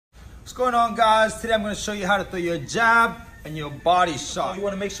What's going on, guys? Today I'm going to show you how to throw your jab and your body shot. You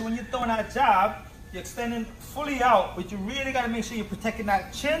want to make sure when you're throwing that jab, you're extending fully out, but you really got to make sure you're protecting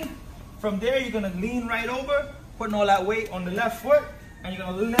that chin. From there, you're going to lean right over, putting all that weight on the left foot, and you're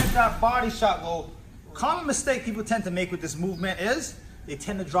going to let that body shot go. Common mistake people tend to make with this movement is they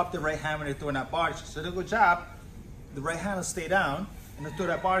tend to drop their right hand when they're throwing that body shot. So they'll go jab, the right hand will stay down, and they'll throw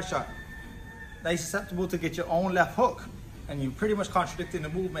that body shot. Now you're susceptible to get your own left hook, and you're pretty much contradicting the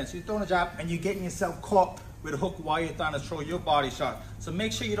movement. So you're throwing a jab, and you're getting yourself caught with a hook while you're trying to throw your body shot. So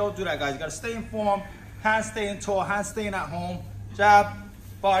make sure you don't do that, guys. You gotta stay in form, hands staying tall, hands staying at home, jab,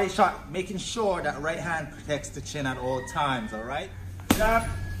 body shot, making sure that right hand protects the chin at all times, all right? Jab,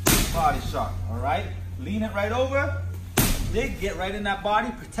 body shot, all right? Lean it right over, get right in that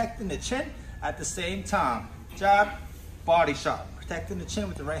body, protecting the chin at the same time. Jab, body shot, protecting the chin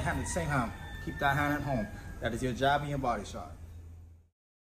with the right hand at the same time. Keep that hand at home. That is your jab and your body shot.